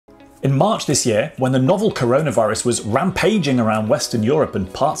In March this year, when the novel coronavirus was rampaging around Western Europe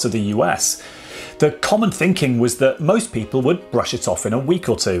and parts of the US, the common thinking was that most people would brush it off in a week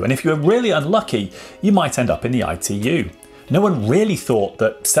or two, and if you were really unlucky, you might end up in the ITU. No one really thought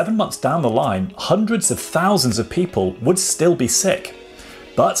that 7 months down the line, hundreds of thousands of people would still be sick.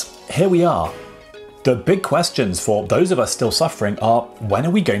 But here we are. The big questions for those of us still suffering are, when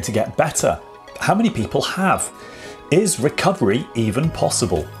are we going to get better? How many people have? Is recovery even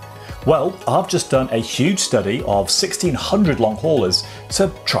possible? Well, I've just done a huge study of 1,600 long haulers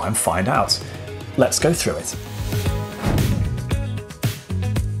to try and find out. Let's go through it.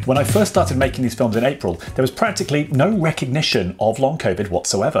 When I first started making these films in April, there was practically no recognition of long COVID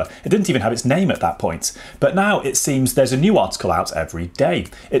whatsoever. It didn't even have its name at that point. But now it seems there's a new article out every day.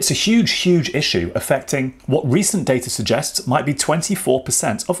 It's a huge issue affecting what recent data suggests might be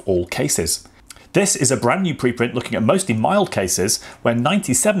 24% of all cases. This is a brand new preprint looking at mostly mild cases where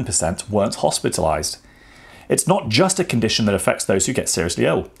 97% weren't hospitalised. It's not just a condition that affects those who get seriously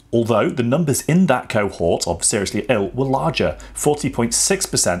ill, although the numbers in that cohort of seriously ill were larger,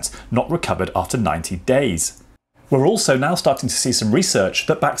 40.6% not recovered after 90 days. We're also now starting to see some research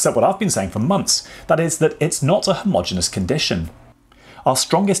that backs up what I've been saying for months, that is that it's not a homogeneous condition. Our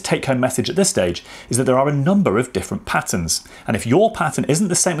strongest take-home message at this stage is that there are a number of different patterns, and if your pattern isn't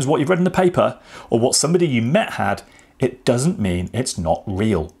the same as what you've read in the paper, or what somebody you met had, it doesn't mean it's not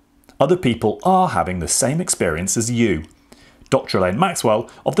real. Other people are having the same experience as you. Dr. Elaine Maxwell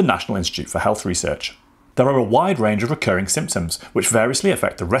of the National Institute for Health Research. There are a wide range of recurring symptoms, which variously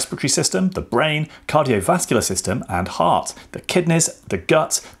affect the respiratory system, the brain, cardiovascular system, and heart, the kidneys, the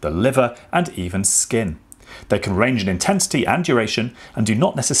gut, the liver, and even skin. They can range in intensity and duration and do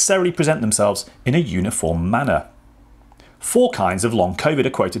not necessarily present themselves in a uniform manner. 4 kinds of long COVID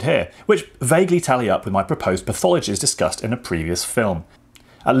are quoted here, which vaguely tally up with my proposed pathologies discussed in a previous film.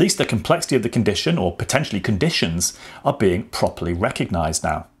 At least the complexity of the condition, or potentially conditions, are being properly recognised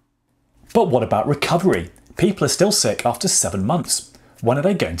now. But what about recovery? People are still sick after 7 months. When are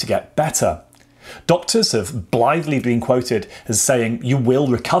they going to get better? Doctors have blithely been quoted as saying, "You will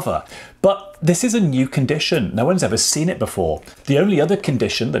recover." But this is a new condition. No one's ever seen it before. The only other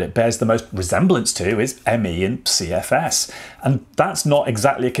condition that it bears the most resemblance to is ME and CFS. And that's not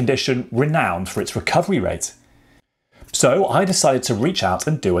exactly a condition renowned for its recovery rate. So I decided to reach out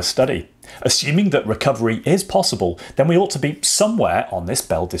and do a study. Assuming that recovery is possible, then we ought to be somewhere on this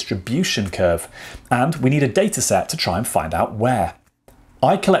Bell distribution curve. And we need a data set to try and find out where.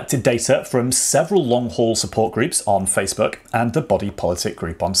 I collected data from several long-haul support groups on Facebook and the Body Politic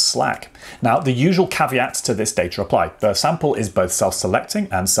group on Slack. Now, the usual caveats to this data apply. The sample is both self-selecting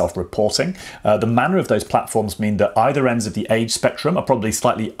and self-reporting. The manner of those platforms mean that either ends of the age spectrum are probably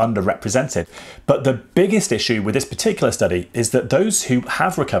slightly underrepresented. But the biggest issue with this particular study is that those who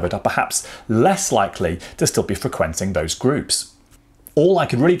have recovered are perhaps less likely to still be frequenting those groups. All I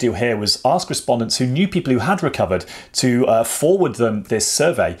could really do here was ask respondents who knew people who had recovered to forward them this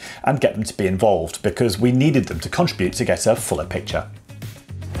survey and get them to be involved, because we needed them to contribute to get a fuller picture.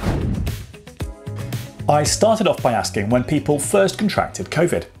 I started off by asking when people first contracted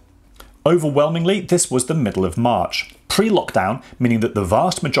COVID. Overwhelmingly, this was the middle of March, pre-lockdown, meaning that the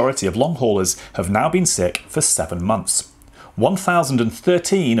vast majority of long haulers have now been sick for 7 months.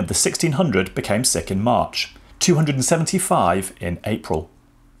 1,013 of the 1,600 became sick in March. 275 in April.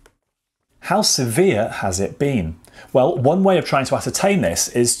 How severe has it been? Well, one way of trying to ascertain this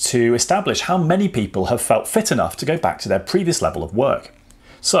is to establish how many people have felt fit enough to go back to their previous level of work.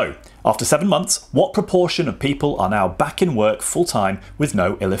 So, after 7 months, what proportion of people are now back in work full-time with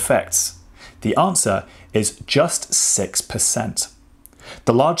no ill effects? The answer is just 6%.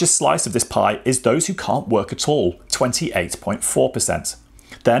 The largest slice of this pie is those who can't work at all, 28.4%.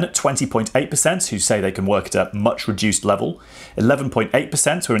 Then 20.8% who say they can work at a much reduced level,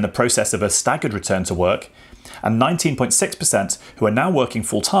 11.8% who are in the process of a staggered return to work, and 19.6% who are now working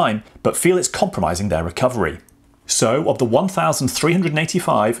full-time but feel it's compromising their recovery. So of the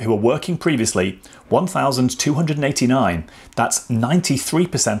 1,385 who were working previously, 1,289, that's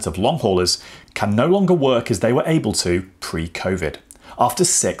 93% of long haulers, can no longer work as they were able to pre-COVID, after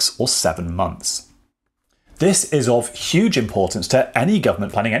 6 or 7 months. This is of huge importance to any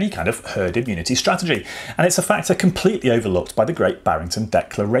government planning any kind of herd immunity strategy, and it's a factor completely overlooked by the Great Barrington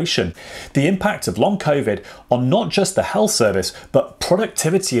Declaration. The impact of long COVID on not just the health service, but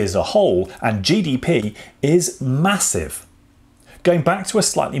productivity as a whole and GDP is massive. Going back to a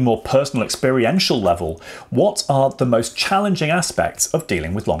slightly more personal experiential level, what are the most challenging aspects of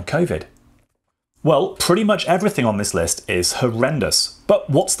dealing with long COVID? Well, pretty much everything on this list is horrendous,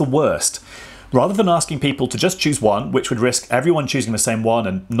 but what's the worst? Rather than asking people to just choose one, which would risk everyone choosing the same one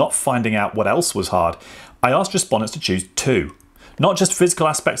and not finding out what else was hard, I asked respondents to choose two. Not just physical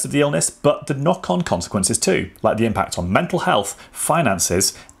aspects of the illness, but the knock-on consequences too, like the impact on mental health,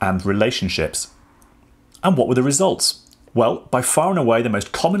 finances, and relationships. And what were the results? Well, by far and away the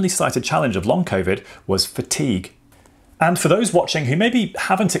most commonly cited challenge of long COVID was fatigue. And for those watching who maybe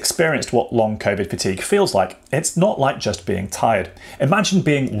haven't experienced what long COVID fatigue feels like, it's not like just being tired. Imagine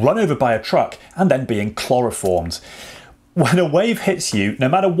being run over by a truck and then being chloroformed. When a wave hits you, no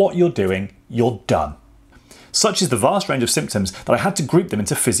matter what you're doing, you're done. Such is the vast range of symptoms that I had to group them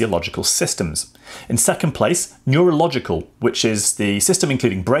into physiological systems. In second place, neurological, which is the system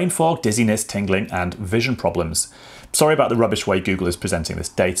including brain fog, dizziness, tingling, and vision problems. Sorry about the rubbish way Google is presenting this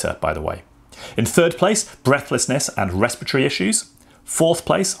data, by the way. In third place, breathlessness and respiratory issues. Fourth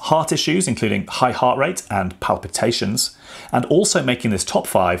place, heart issues, including high heart rate and palpitations. And also making this top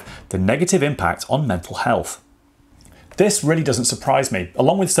 5, the negative impact on mental health. This really doesn't surprise me,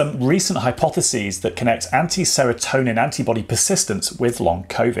 along with some recent hypotheses that connect anti-serotonin antibody persistence with long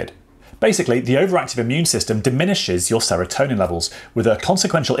COVID. Basically, the overactive immune system diminishes your serotonin levels, with a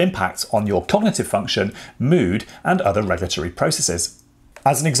consequential impact on your cognitive function, mood, and other regulatory processes.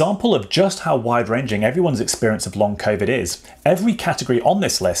 As an example of just how wide-ranging everyone's experience of long COVID is, every category on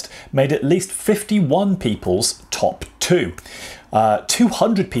this list made at least 51 people's top 2.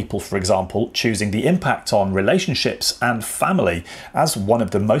 200 people, for example, choosing the impact on relationships and family as one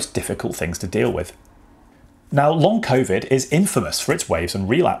of the most difficult things to deal with. Now, long COVID is infamous for its waves and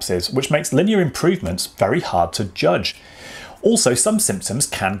relapses, which makes linear improvements very hard to judge. Also, some symptoms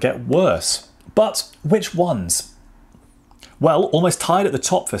can get worse. But which ones? Well, almost tied at the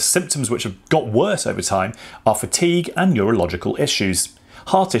top for symptoms which have got worse over time are fatigue and neurological issues.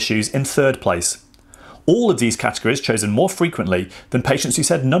 Heart issues in third place. All of these categories chosen more frequently than patients who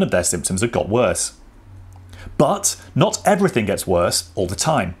said none of their symptoms had got worse. But not everything gets worse all the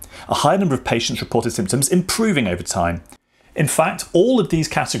time. A high number of patients reported symptoms improving over time. In fact, all of these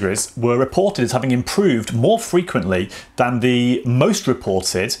categories were reported as having improved more frequently than the most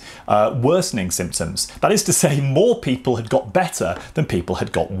reported worsening symptoms. That is to say, more people had got better than people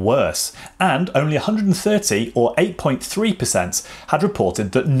had got worse. And only 130, or 8.3%, had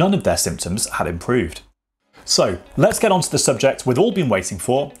reported that none of their symptoms had improved. So let's get on to the subject we've all been waiting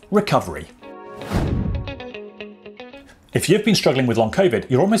for, recovery. If you've been struggling with long COVID,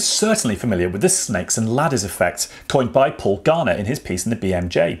 you're almost certainly familiar with the snakes and ladders effect, coined by Paul Garner in his piece in the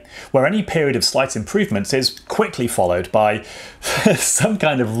BMJ, where any period of slight improvement is quickly followed by some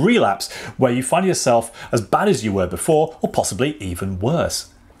kind of relapse where you find yourself as bad as you were before, or possibly even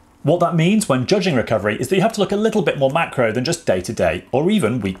worse. What that means when judging recovery is that you have to look a little bit more macro than just day to day, or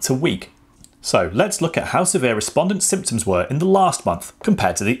even week to week. So let's look at how severe respondents' symptoms were in the last month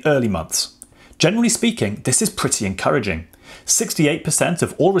compared to the early months. Generally speaking, this is pretty encouraging. 68%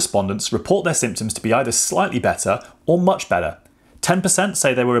 of all respondents report their symptoms to be either slightly better or much better. 10%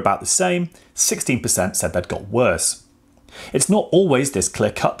 say they were about the same, 16% said they'd got worse. It's not always this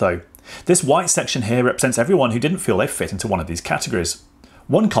clear cut though. This white section here represents everyone who didn't feel they fit into one of these categories.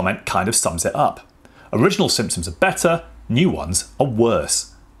 One comment kind of sums it up. Original symptoms are better, new ones are worse.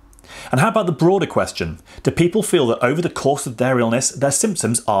 And how about the broader question? Do people feel that over the course of their illness, their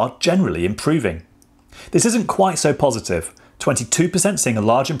symptoms are generally improving? This isn't quite so positive. 22% seeing a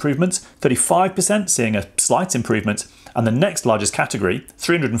large improvement, 35% seeing a slight improvement, and the next largest category,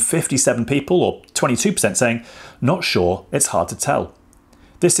 357 people, or 22%, saying, not sure, it's hard to tell.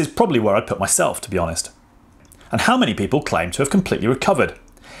 This is probably where I'd put myself, to be honest. And how many people claim to have completely recovered?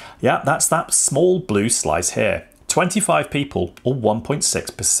 Yeah, that's that small blue slice here. 25 people, or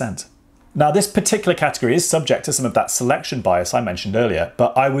 1.6%. Now, this particular category is subject to some of that selection bias I mentioned earlier,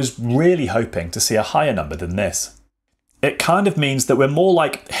 but I was really hoping to see a higher number than this. It kind of means that we're more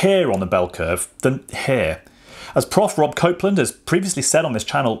like here on the bell curve than here. As Prof. Rob Copeland has previously said on this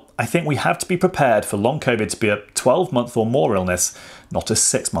channel, I think we have to be prepared for long COVID to be a 12-month or more illness, not a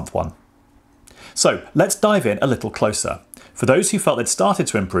 6-month one. So let's dive in a little closer. For those who felt they'd started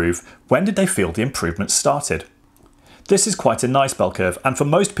to improve, when did they feel the improvement started? This is quite a nice bell curve, and for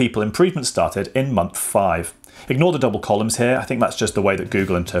most people improvement started in month 5. Ignore the double columns here, I think that's just the way that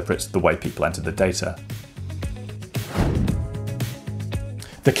Google interprets the way people enter the data.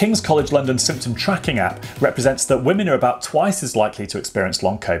 The King's College London symptom tracking app represents that women are about twice as likely to experience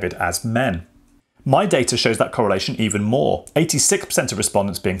long COVID as men. My data shows that correlation even more, 86% of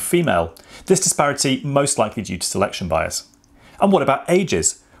respondents being female. This disparity most likely due to selection bias. And what about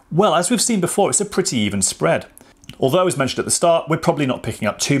ages? Well, as we've seen before, it's a pretty even spread. Although, as mentioned at the start, we're probably not picking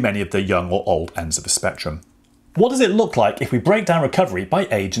up too many of the young or old ends of the spectrum. What does it look like if we break down recovery by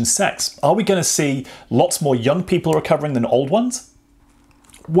age and sex? Are we going to see lots more young people recovering than old ones?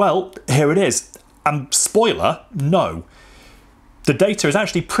 Well, here it is. And spoiler, no. The data is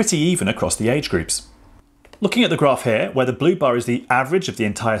actually pretty even across the age groups. Looking at the graph here, where the blue bar is the average of the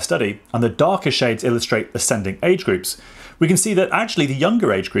entire study and the darker shades illustrate ascending age groups, we can see that actually the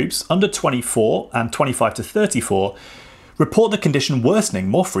younger age groups, under 24 and 25 to 34, report the condition worsening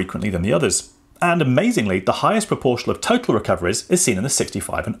more frequently than the others. And amazingly, the highest proportion of total recoveries is seen in the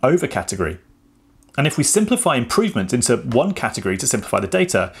 65 and over category. And if we simplify improvement into one category to simplify the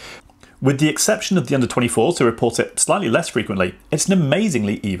data, with the exception of the under 24s who report it slightly less frequently, it's an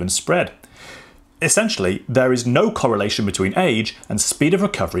amazingly even spread. Essentially, there is no correlation between age and speed of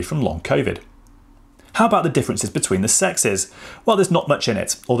recovery from long COVID. How about the differences between the sexes? Well, there's not much in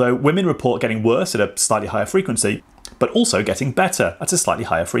it, although women report getting worse at a slightly higher frequency, but also getting better at a slightly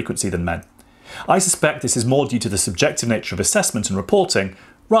higher frequency than men. I suspect this is more due to the subjective nature of assessment and reporting,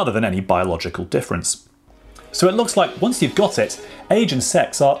 rather than any biological difference. So it looks like once you've got it, age and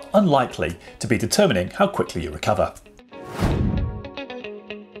sex are unlikely to be determining how quickly you recover.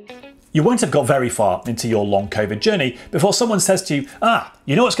 You won't have got very far into your long COVID journey before someone says to you,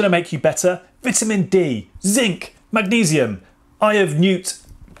 you know what's going to make you better? Vitamin D, zinc, magnesium, eye of newt,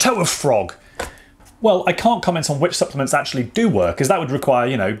 toe of frog. Well, I can't comment on which supplements actually do work, as that would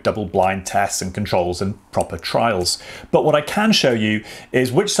require, double-blind tests and controls and proper trials. But what I can show you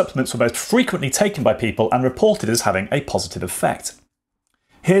is which supplements were most frequently taken by people and reported as having a positive effect.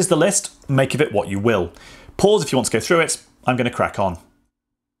 Here's the list, make of it what you will. Pause if you want to go through it, I'm going to crack on.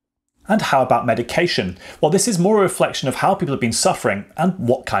 And how about medication? Well, this is more a reflection of how people have been suffering and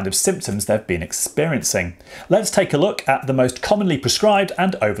what kind of symptoms they've been experiencing. Let's take a look at the most commonly prescribed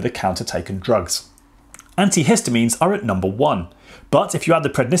and over-the-counter taken drugs. Antihistamines are at number 1, but if you add the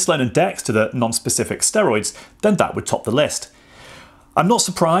prednisolone and dex to the non-specific steroids, then that would top the list. I'm not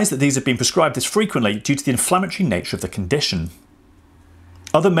surprised that these have been prescribed this frequently due to the inflammatory nature of the condition.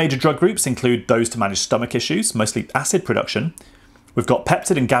 Other major drug groups include those to manage stomach issues, mostly acid production. We've got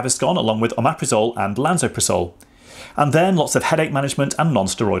Pepcid and Gaviscon along with omeprazole and lansoprazole. And then lots of headache management and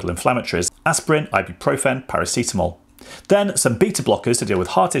non-steroidal inflammatories, aspirin, ibuprofen, paracetamol. Then some beta blockers to deal with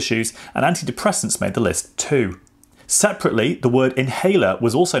heart issues, and antidepressants made the list too. Separately, the word inhaler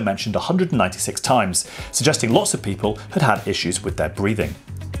was also mentioned 196 times, suggesting lots of people had had issues with their breathing.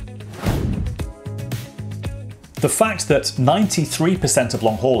 The fact that 93% of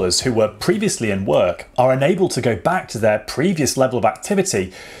long haulers who were previously in work are unable to go back to their previous level of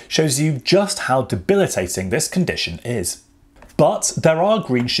activity shows you just how debilitating this condition is. But there are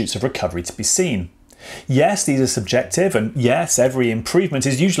green shoots of recovery to be seen. Yes, these are subjective, and yes, every improvement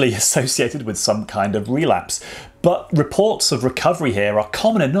is usually associated with some kind of relapse, but reports of recovery here are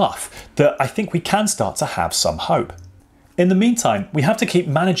common enough that I think we can start to have some hope. In the meantime, we have to keep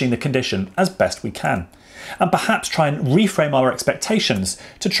managing the condition as best we can, and perhaps try and reframe our expectations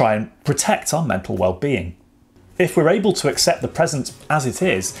to try and protect our mental well-being. If we're able to accept the present as it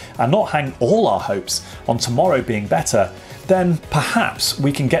is and not hang all our hopes on tomorrow being better, then perhaps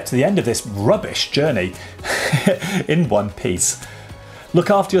we can get to the end of this rubbish journey in one piece. Look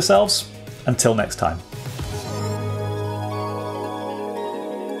after yourselves. Until next time.